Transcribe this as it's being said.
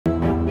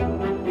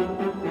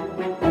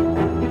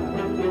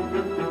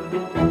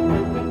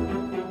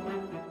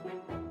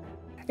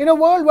In a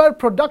world where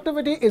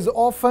productivity is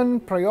often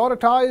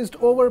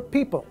prioritized over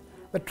people,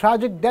 the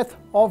tragic death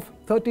of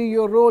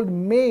 30-year-old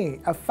May,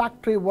 a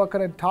factory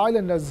worker in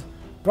Thailand, has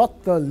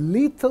brought the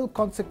lethal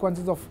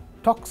consequences of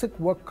toxic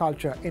work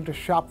culture into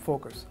sharp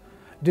focus.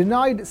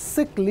 Denied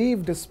sick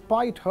leave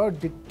despite her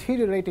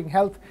deteriorating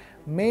health,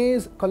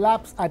 May's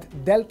collapse at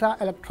Delta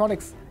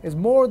Electronics is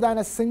more than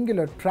a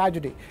singular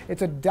tragedy.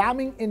 It's a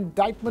damning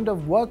indictment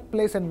of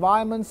workplace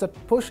environments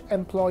that push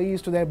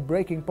employees to their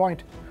breaking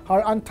point.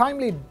 Her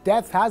untimely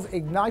death has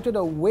ignited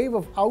a wave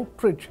of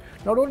outrage,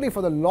 not only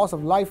for the loss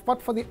of life,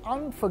 but for the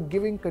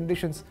unforgiving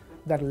conditions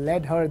that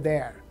led her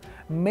there.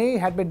 May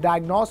had been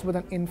diagnosed with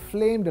an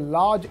inflamed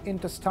large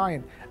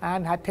intestine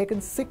and had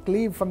taken sick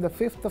leave from the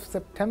 5th of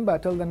September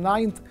till the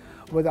 9th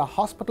with a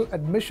hospital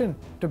admission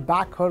to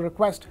back her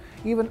request.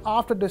 Even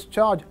after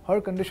discharge,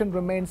 her condition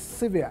remained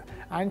severe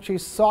and she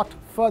sought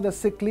further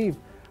sick leave.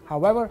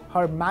 However,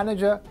 her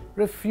manager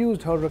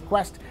refused her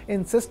request,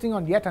 insisting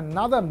on yet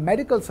another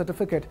medical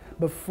certificate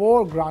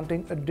before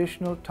granting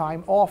additional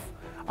time off.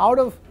 Out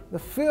of the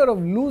fear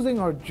of losing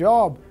her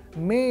job,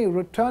 May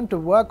returned to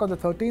work on the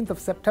 13th of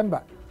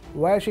September,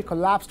 where she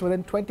collapsed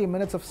within 20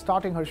 minutes of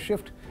starting her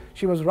shift.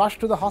 She was rushed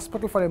to the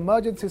hospital for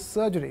emergency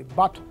surgery,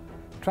 but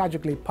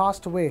tragically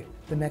passed away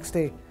the next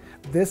day.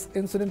 This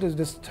incident is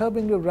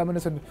disturbingly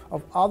reminiscent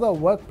of other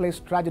workplace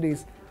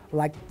tragedies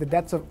like the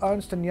deaths of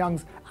Ernst &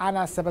 Young's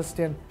Anna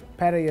Sebastian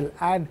Pereyil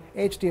and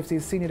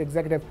HDFC's senior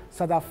executive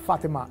Sadaf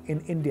Fatima in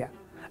India.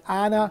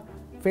 Anna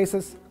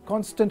faces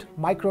constant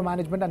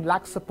micromanagement and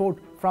lacks support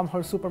from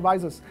her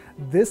supervisors.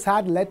 This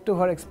had led to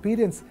her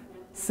experience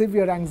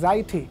severe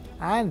anxiety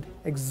and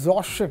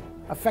exhaustion,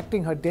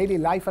 affecting her daily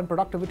life and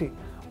productivity,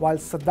 while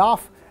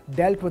Sadaf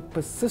dealt with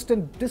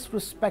persistent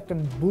disrespect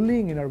and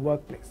bullying in her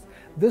workplace.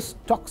 This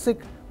toxic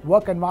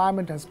work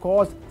environment has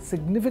caused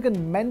significant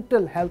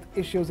mental health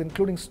issues,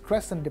 including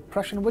stress and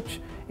depression, which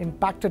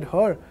impacted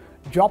her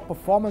job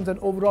performance and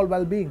overall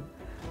well-being.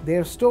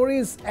 Their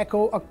stories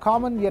echo a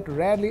common yet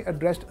rarely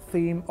addressed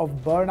theme of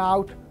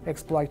burnout,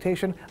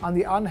 exploitation, and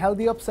the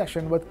unhealthy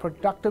obsession with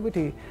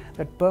productivity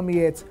that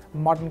permeates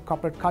modern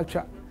corporate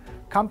culture.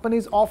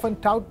 Companies often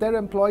tout their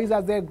employees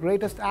as their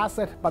greatest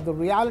asset, but the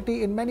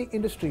reality in many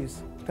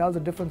industries tells a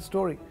different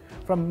story.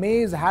 From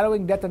May's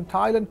harrowing death in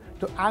Thailand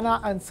to Anna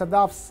and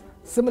Sadaf's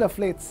similar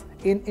fates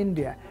in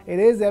India, it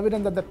is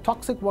evident that the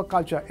toxic work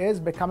culture is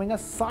becoming a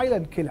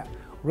silent killer.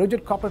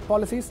 Rigid corporate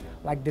policies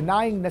like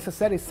denying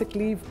necessary sick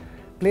leave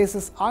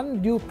places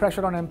undue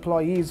pressure on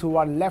employees who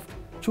are left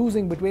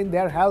choosing between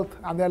their health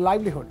and their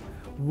livelihood.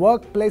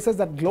 Workplaces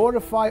that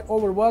glorify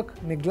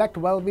overwork, neglect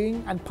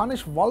well-being, and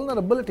punish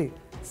vulnerability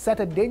set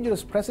a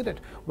dangerous precedent,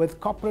 with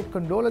corporate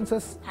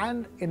condolences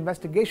and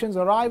investigations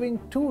arriving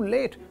too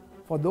late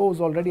for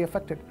those already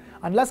affected.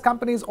 Unless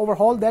companies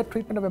overhaul their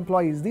treatment of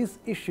employees, these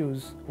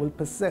issues will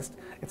persist.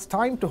 It's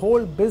time to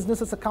hold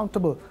businesses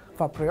accountable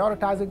for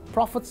prioritizing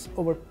profits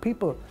over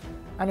people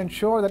and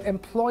ensure that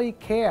employee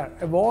care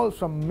evolves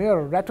from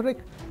mere rhetoric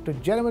to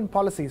genuine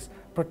policies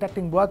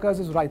protecting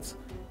workers' rights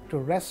to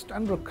rest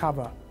and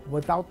recover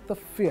without the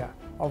fear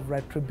of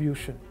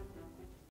retribution.